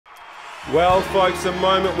Well, folks, a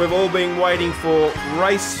moment we've all been waiting for.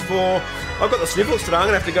 Race 4. I've got the sniffles today. I'm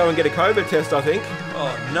going to have to go and get a COVID test, I think.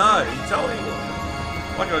 Oh, no. You tell me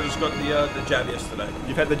what. Like I just got the jab yesterday.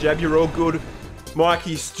 You've had the jab. You're all good.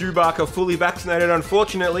 Mikey, Stubach are fully vaccinated.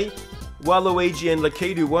 Unfortunately, Waluigi and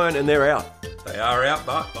Lakitu weren't, and they're out. They are out,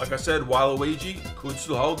 but like I said, Waluigi could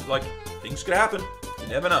still hold. Like, things could happen. You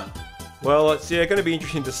never know. Well, it's going to be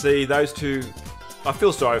interesting to see those two. I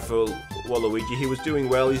feel sorry for Waluigi. He was doing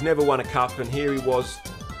well. He's never won a cup, and here he was,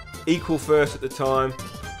 equal first at the time.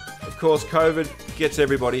 Of course, COVID gets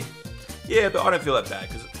everybody. Yeah, but I don't feel that bad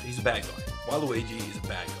because he's a bad guy. Waluigi is a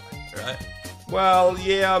bad guy, right? Well,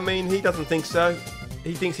 yeah, I mean, he doesn't think so.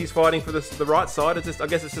 He thinks he's fighting for the right side. It's just, I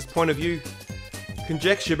guess it's just point of view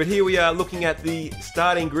conjecture. But here we are looking at the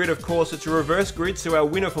starting grid. Of course, it's a reverse grid, so our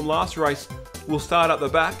winner from last race will start up the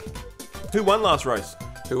back. Who won last race?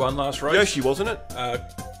 Who won last race? Yoshi, wasn't it?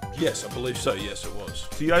 Yes, I believe so. Yes, it was.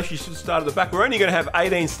 So Yoshi should start at the back. We're only going to have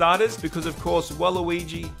 18 starters because, of course,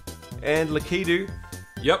 Waluigi and Lakitu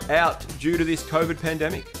out due to this COVID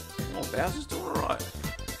pandemic. Oh, Bowser's doing all right.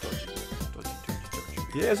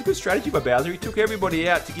 Yeah, it's a good strategy by Bowser. He took everybody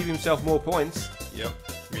out to give himself more points. Yep.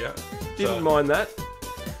 Didn't mind that.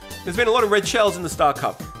 There's been a lot of red shells in the Star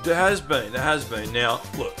Cup. There has been. Now,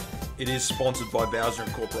 look, it is sponsored by Bowser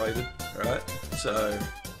Incorporated, right? So...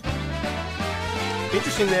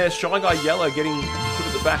 Interesting there, Shy Guy Yellow getting put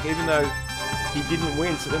at the back even though he didn't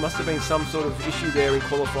win, so there must have been some sort of issue there in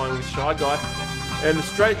qualifying with Shy Guy. And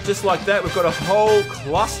straight just like that, we've got a whole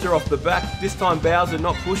cluster off the back, this time Bowser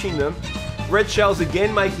not pushing them. Red Shells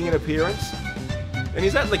again making an appearance. And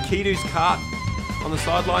is that Lakitu's kart on the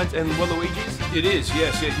sidelines and Waluigi's? It is,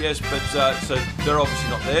 yes, but so they're obviously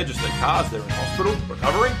not there, just their cars, they're in hospital,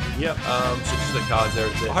 recovering. Yep. So just their cars there.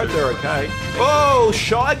 I hope they're okay. Oh,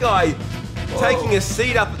 Shy Guy! Taking a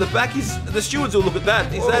seat up at the back. The stewards will look at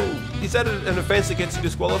that. Is that an offence that gets you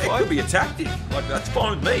disqualified? It could be a tactic. Like, that's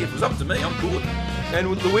fine with me. If it was up to me, I'm good. And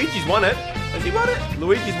Luigi's won it. Has he won it?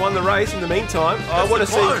 Luigi's won the race in the meantime. I want to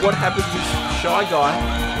see what happens to Shy Guy.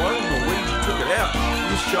 Luigi took it out.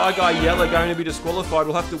 Is Shy Guy Yellow going to be disqualified?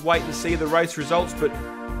 We'll have to wait and see the race results, but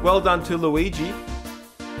well done to Luigi.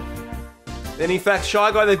 And in fact,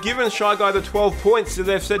 Shy Guy, they've given Shy Guy the 12 points, so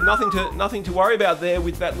they've said nothing to worry about there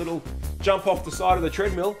with that little jump off the side of the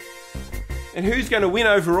treadmill. And who's going to win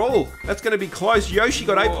overall? That's going to be close. Yoshi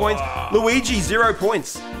got 8 points. Luigi, 0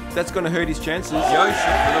 points. That's going to hurt his chances. Yoshi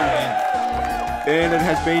for the win. And it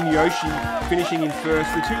has been Yoshi finishing in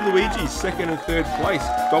first. The two Luigis, second and third place.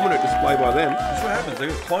 Dominant display by them. That's what happens. They've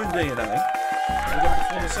got clone DNA. They've got to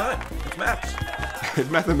perform the same. It's maths. It's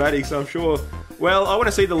mathematics, I'm sure. Well, I want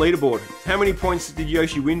to see the leaderboard. How many points did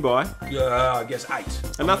Yoshi win by? I guess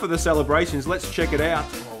 8. Enough of the celebrations. Let's check it out.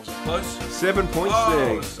 Oh, was it close? 7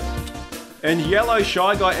 points there. And Yellow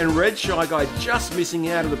Shy Guy and Red Shy Guy just missing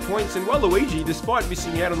out of the points. And Waluigi, despite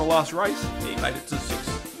missing out on the last race, he made it to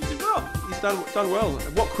 6. He did well. He's done well.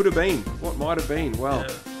 What could have been? What might have been? Well,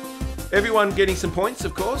 everyone getting some points,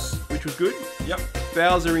 of course, which was good. Yep.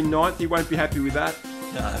 Bowser in 9th. He won't be happy with that.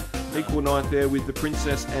 No. Equal 9th there with the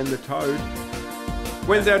Princess and the Toad.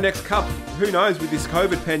 When's our next cup? Who knows with this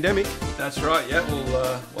COVID pandemic? That's right, yeah. We'll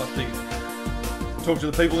have to talk to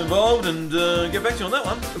the people involved and get back to you on that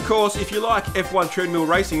one. Of course, if you like F1 treadmill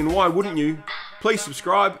racing, and why wouldn't you, please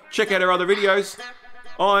subscribe, check out our other videos.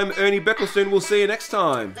 I'm Ernie Beckelston. We'll see you next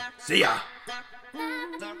time. See ya.